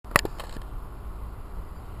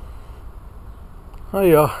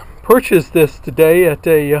I purchased this today at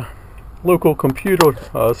a local computer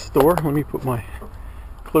store. Let me put my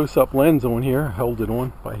close-up lens on here. I held it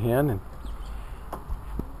on by hand, and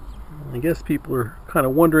I guess people are kind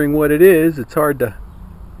of wondering what it is. It's hard to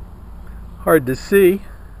see.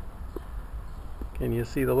 Can you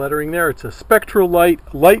see the lettering there? It's a spectral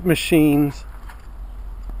light machines.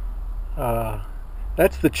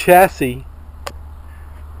 That's the chassis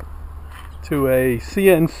to a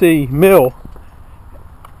CNC mill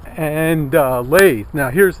and lathe. Now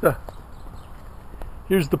here's the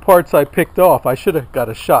parts I picked off. I should have got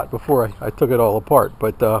a shot before I took it all apart,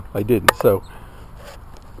 but I didn't. So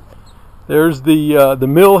there's the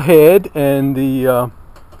mill head and the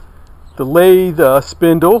lathe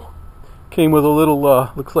spindle. Came with a little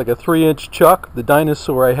looks like a 3-inch chuck, the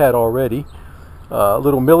dinosaur I had already, a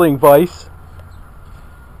little milling vise,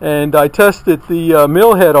 and I tested the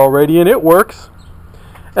mill head already, and it works.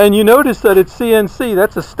 And you notice that it's CNC.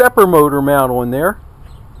 That's a stepper motor mount on there.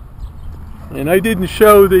 And I didn't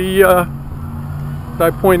show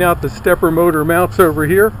I point out the stepper motor mounts over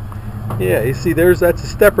here. Yeah, you see that's a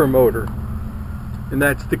stepper motor. And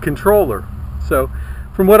that's the controller. So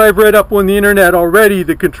from what I've read up on the internet already,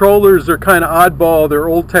 the controllers are kind of oddball. They're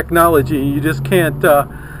old technology. You just can't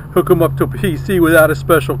hook them up to a PC without a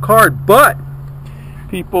special card. But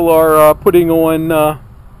people are putting on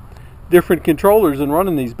different controllers and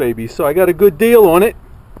running these babies, so I got a good deal on it,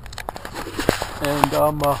 and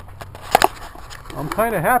I'm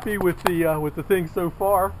kind of happy with the thing so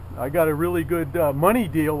far. I got a really good money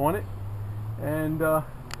deal on it, and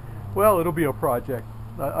well, it'll be a project.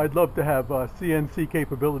 I'd love to have CNC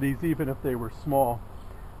capabilities, even if they were small.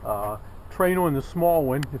 Train on the small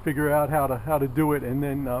one to figure out how to do it, and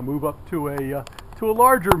then move up to a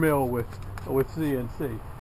larger mill with CNC.